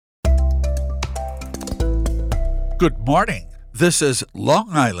Good morning. This is Long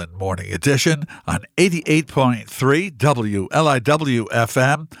Island Morning Edition on 88.3 WLIW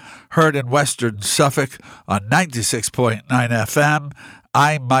FM, heard in Western Suffolk on 96.9 FM.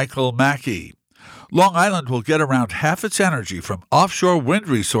 I'm Michael Mackey. Long Island will get around half its energy from offshore wind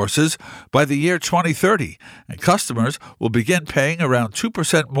resources by the year 2030, and customers will begin paying around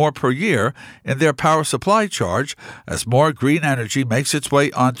 2% more per year in their power supply charge as more green energy makes its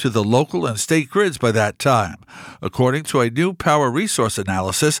way onto the local and state grids by that time, according to a new power resource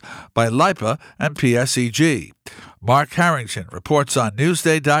analysis by LIPA and PSEG. Mark Harrington reports on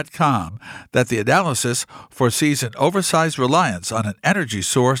Newsday.com that the analysis foresees an oversized reliance on an energy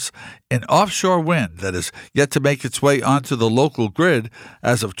source in offshore wind that is yet to make its way onto the local grid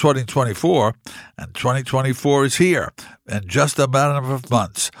as of 2024, and 2024 is here in just a matter of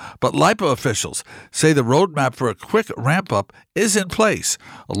months. But LIPA officials say the roadmap for a quick ramp-up is in place,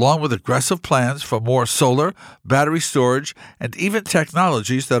 along with aggressive plans for more solar, battery storage, and even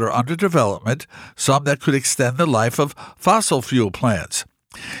technologies that are under development, some that could extend the life of fossil fuel plants.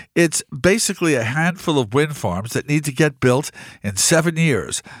 It's basically a handful of wind farms that need to get built in 7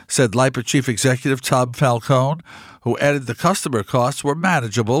 years, said LIPA Chief Executive Tom Falcone, who added the customer costs were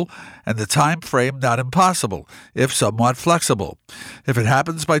manageable and the time frame not impossible, if somewhat flexible. If it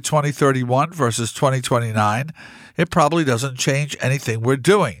happens by 2031 versus 2029, it probably doesn't change anything we're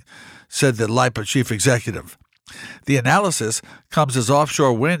doing, said the LIPA Chief Executive. The analysis comes as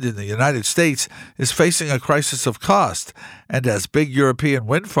offshore wind in the United States is facing a crisis of cost, and as big European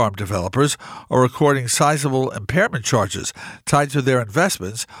wind farm developers are recording sizable impairment charges tied to their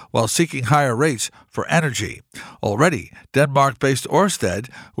investments while seeking higher rates for energy. Already, Denmark-based Ørsted,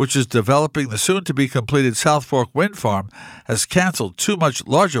 which is developing the soon-to-be-completed South Fork wind farm, has canceled two much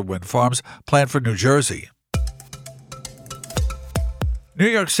larger wind farms planned for New Jersey. New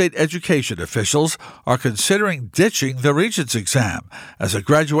York State education officials are considering ditching the Regents exam as a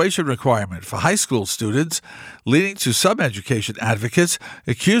graduation requirement for high school students, leading to some education advocates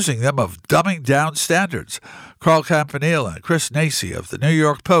accusing them of dumbing down standards. Carl Campanile and Chris Nacy of the New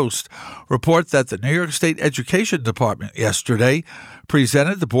York Post report that the New York State Education Department yesterday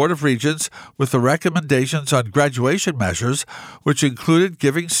presented the Board of Regents with the recommendations on graduation measures, which included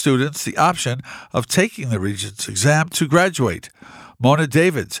giving students the option of taking the Regents exam to graduate. Mona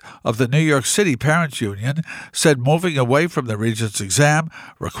Davids of the New York City Parents Union said moving away from the Regents exam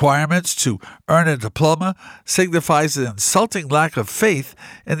requirements to earn a diploma signifies an insulting lack of faith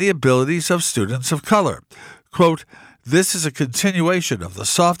in the abilities of students of color. Quote, "This is a continuation of the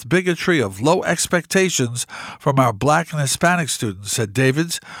soft bigotry of low expectations from our Black and Hispanic students," said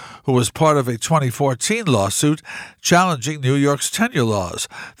Davids, who was part of a 2014 lawsuit challenging New York's tenure laws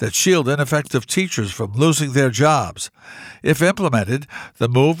that shield ineffective teachers from losing their jobs. If implemented, the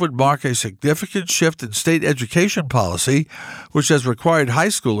move would mark a significant shift in state education policy, which has required high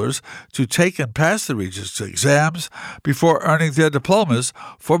schoolers to take and pass the Regents exams before earning their diplomas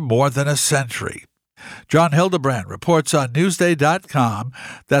for more than a century. John Hildebrand reports on Newsday.com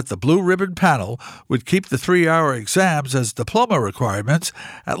that the Blue Ribbon Panel would keep the 3-hour exams as diploma requirements,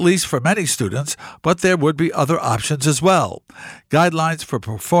 at least for many students, but there would be other options as well. Guidelines for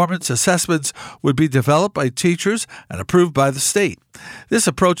performance assessments would be developed by teachers and approved by the state. This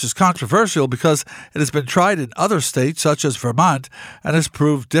approach is controversial because it has been tried in other states such as Vermont and has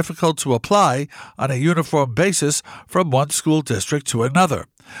proved difficult to apply on a uniform basis from one school district to another.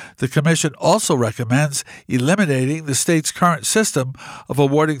 The Commission also recommends eliminating the state's current system of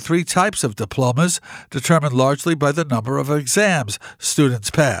awarding 3 types of diplomas, determined largely by the number of exams students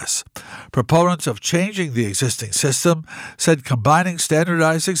pass. Proponents of changing the existing system said combining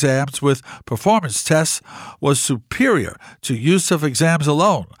standardized exams with performance tests was superior to use of exams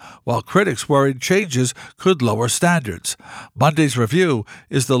alone, while critics worried changes could lower standards. Monday's review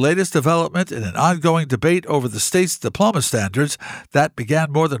is the latest development in an ongoing debate over the state's diploma standards that began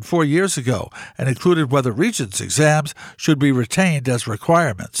more than 4 years ago and included whether Regents exams should be retained as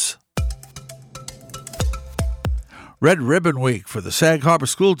requirements. Red Ribbon Week for the Sag Harbor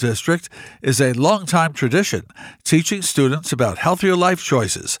School District is a long-time tradition, teaching students about healthier life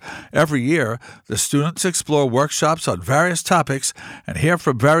choices. Every year, the students explore workshops on various topics and hear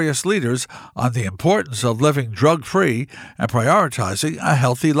from various leaders on the importance of living drug-free and prioritizing a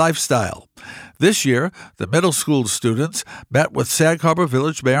healthy lifestyle. This year, the middle school students met with Sag Harbor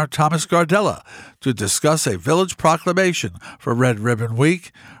Village Mayor Thomas Gardella to discuss a village proclamation for Red Ribbon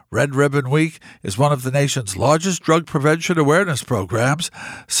Week. Red Ribbon Week is one of the nation's largest drug prevention awareness programs,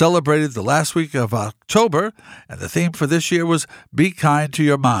 celebrated the last week of October, and the theme for this year was Be Kind to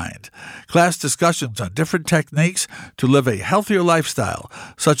Your Mind. Class discussions on different techniques to live a healthier lifestyle,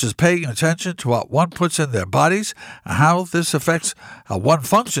 such as paying attention to what one puts in their bodies and how this affects how one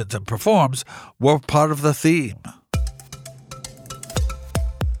functions and performs, were part of the theme.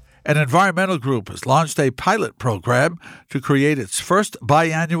 An environmental group has launched a pilot program to create its first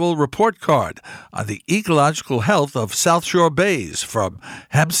biannual report card on the ecological health of South Shore bays from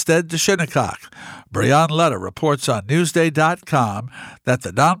Hempstead to Shinnecock. Brianne Letta reports on Newsday.com that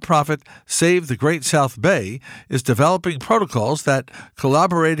the nonprofit Save the Great South Bay is developing protocols that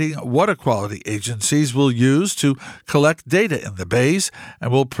collaborating water quality agencies will use to collect data in the bays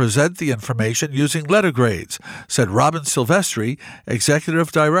and will present the information using letter grades, said Robin Silvestri,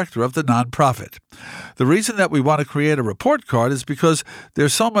 executive director of the nonprofit. The reason that we want to create a report card is because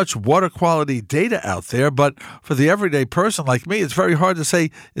there's so much water quality data out there, but for the everyday person like me, it's very hard to say,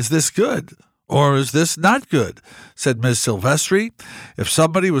 is this good? Or is this not good? Said Ms. Silvestri. If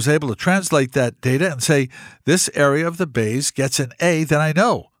somebody was able to translate that data and say, this area of the bays gets an A, then I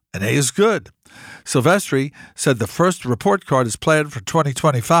know an A is good. Silvestri said the first report card is planned for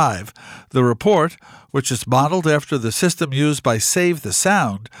 2025. The report, which is modeled after the system used by Save the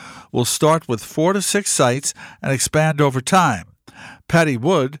Sound, will start with 4 to 6 sites and expand over time. Patty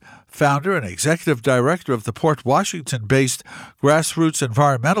Wood, founder and executive director of the Port Washington-based Grassroots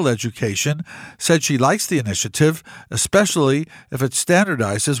Environmental Education, said she likes the initiative, especially if it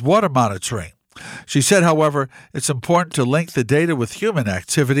standardizes water monitoring. She said, however, it's important to link the data with human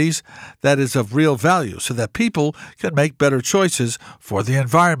activities that is of real value so that people can make better choices for the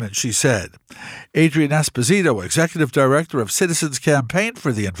environment, she said. Adrian Esposito, executive director of Citizens Campaign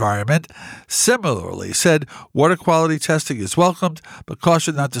for the Environment, similarly said water quality testing is welcomed, but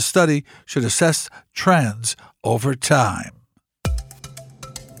cautioned that the study should assess trends over time.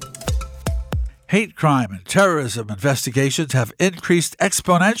 Hate crime and terrorism investigations have increased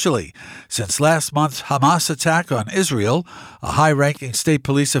exponentially since last month's Hamas attack on Israel, a high-ranking state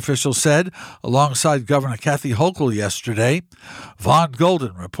police official said, alongside Governor Kathy Hochul yesterday. Vaughn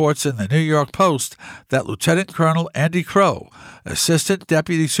Golden reports in the New York Post that Lieutenant Colonel Andy Crow, Assistant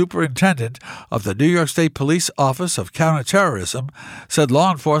Deputy Superintendent of the New York State Police Office of Counterterrorism, said law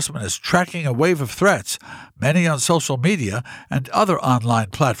enforcement is tracking a wave of threats, many on social media and other online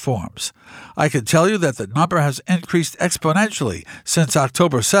platforms. I can tell you that the number has increased exponentially since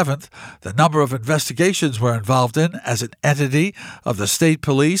October 7th, the number of investigations we're involved in as an entity of the state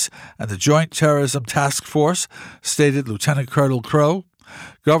police and the Joint Terrorism Task Force, stated Lieutenant Colonel Crow.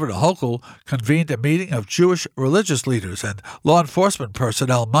 Governor Hochul convened a meeting of Jewish religious leaders and law enforcement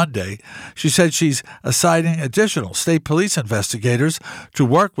personnel Monday. She said she's assigning additional state police investigators to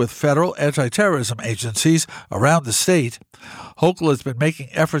work with federal anti-terrorism agencies around the state. Hochul has been making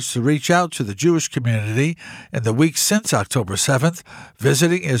efforts to reach out to the Jewish community in the weeks since October 7th,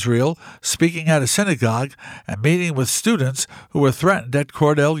 visiting Israel, speaking at a synagogue, and meeting with students who were threatened at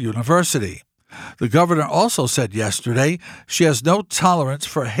Cornell University. The governor also said yesterday she has no tolerance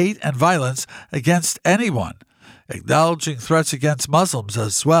for hate and violence against anyone, acknowledging threats against Muslims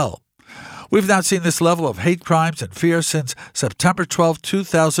as well. We've not seen this level of hate crimes and fear since September 12,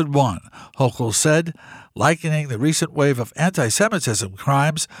 2001, Hochul said, likening the recent wave of anti-Semitism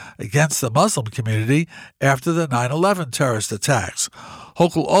crimes against the Muslim community after the 9/11 terrorist attacks.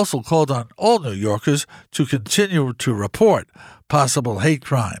 Hochul also called on all New Yorkers to continue to report possible hate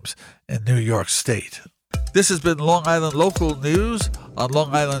crimes in New York State. This has been Long Island Local News on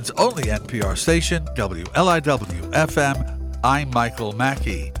Long Island's only NPR station, WLIW-FM. I'm Michael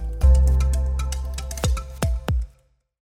Mackey.